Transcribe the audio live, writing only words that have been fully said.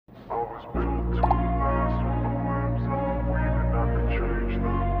was built to last with the webs I'm weaving. I could change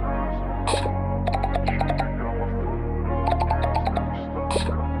the past. I'm achieving, got my foot on gas, never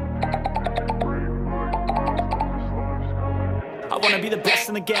stop competing. Break my glass, like this life's gonna I wanna be the best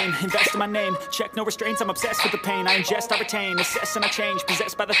in the game, invest in my name. Check no restraints, I'm obsessed with the pain. I ingest, I retain, assess and I change.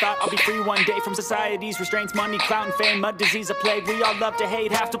 Possessed by the thought I'll be free one day from society's restraints. Money, clout and fame, mud, disease, a plague. We all love to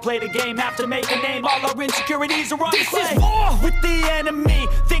hate, have to play the game, have to make a name. All our insecurities are on display. This is war with the enemy,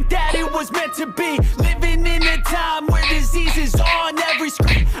 think that it was meant to be. Living in a time where disease is on every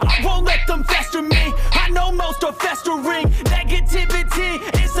screen. I won't let them fester me, I know most are festering. Negativity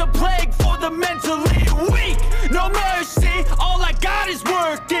is a plague for the mentally weak. No mercy, all I got is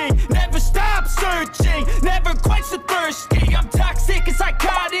working. Never stop searching, never quench the thirsty. I'm toxic and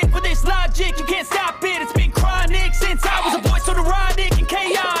psychotic, with this logic you can't stop it. It's been chronic since I was a boy, so neurotic and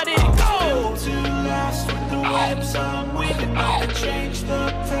chaotic. Go! To last with the webs I'm weaving. I could change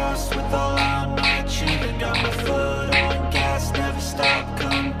the past with all I'm achieving. Got my foot on gas, never stop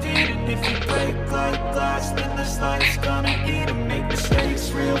competing. If you break like glass, then this life's gonna eat 'em. Make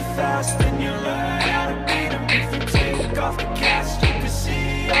mistakes real fast, then you learn how to beat 'em. If you take off the cast, you can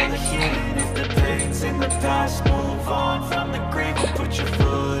see all the healing. If the pain's in the past, move on from the grave and put your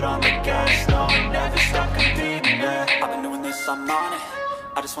foot on the gas. No, never stop competing, yeah. I've been doing this, I'm on it.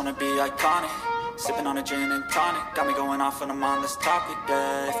 I just wanna be iconic. Sipping on a gin and tonic, got me going off when I'm on this topic,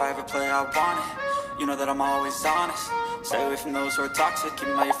 yeah. If I ever play, I want it. You know that I'm always honest. Stay away from those who are toxic. Keep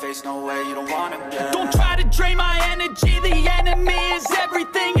 'em out your face, no way, you don't want it, yeah. Don't try to drain my energy. The enemy is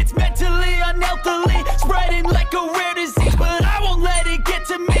everything. It's mentally, unhealthily, spreading like a rare disease. But I won't let it get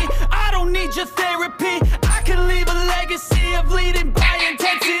to me. I don't need your therapy. I can leave a legacy of leading by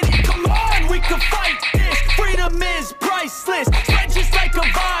intensity. Come on, we can fight this. Freedom is priceless. Spread just like a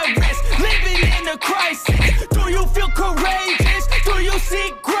virus. Living in a crisis. Do you feel courageous? Do you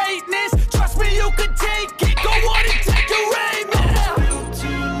seek greatness? Trust me, you can take it. Go on and take your aim. Built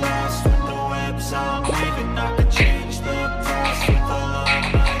to last with the webs I'm weaving. I could change the past with all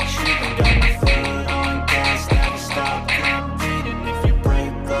I'm achieving. Got my foot on gas, never stop competing. If you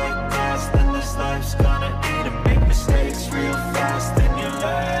break like glass, then this life's gonna eat 'em. Make mistakes real fast, then you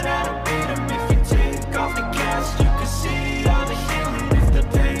learn how to beat 'em. If you take off the cast, you can see all the healing. If the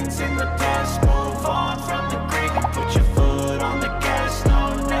pain's in the past, move on from the grave and put your foot on the gas. No,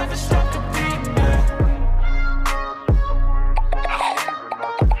 never stop competing, yeah.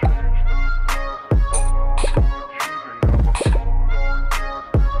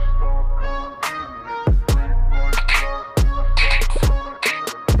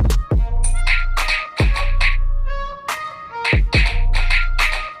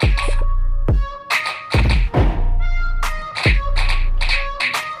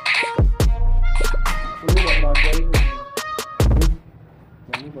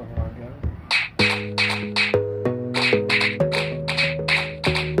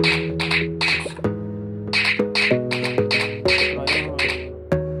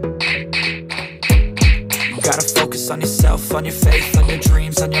 Gotta focus on yourself, on your faith, on your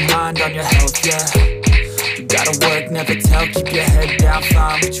dreams, on your mind, on your health, yeah. You gotta work, never tell, keep your head down,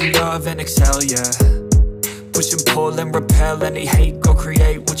 find what you love and excel, yeah. Push and pull and repel any hate, go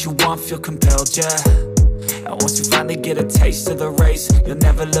create what you want, feel compelled, yeah. And once you finally get a taste of the race, you'll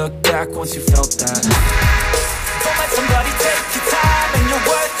never look back once you felt that. Don't let somebody take your time and your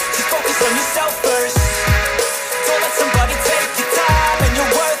worth, just focus on yourself first. Don't let somebody take your time and your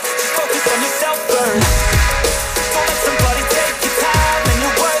worth, just focus on yourself first. Don't let somebody take your time and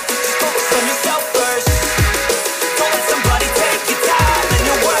your worth, just focus on yourself first. Don't let somebody take your time and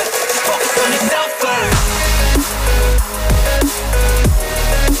your worth, just focus on yourself first.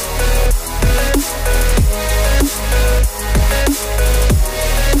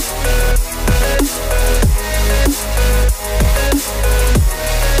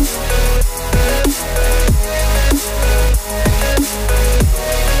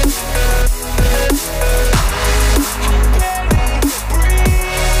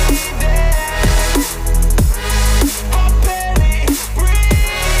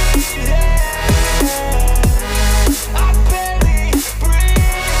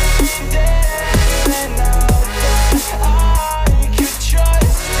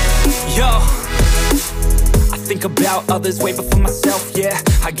 About others way before myself, yeah.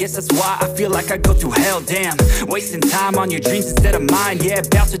 I guess that's why I feel like I go through hell, damn. Wasting time on your dreams instead of mine, yeah.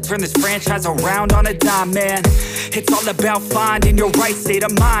 About to turn this franchise around on a dime, man. It's all about finding your right state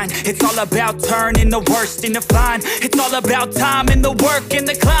of mind. It's all about turning the worst into fine. It's all about time and the work and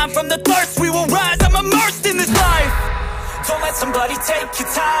the climb. From the thirst we will rise, I'm immersed in this life. Don't let somebody take your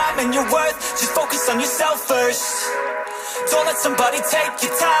time and your worth, just focus on yourself first. Don't let somebody take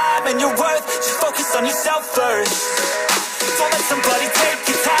your time and your worth. Just focus on yourself first. Don't let somebody take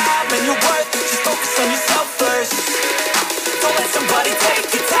your time and your worth. Just focus on yourself first. Don't let somebody take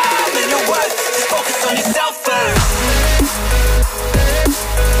your time and your worth. Just focus on yourself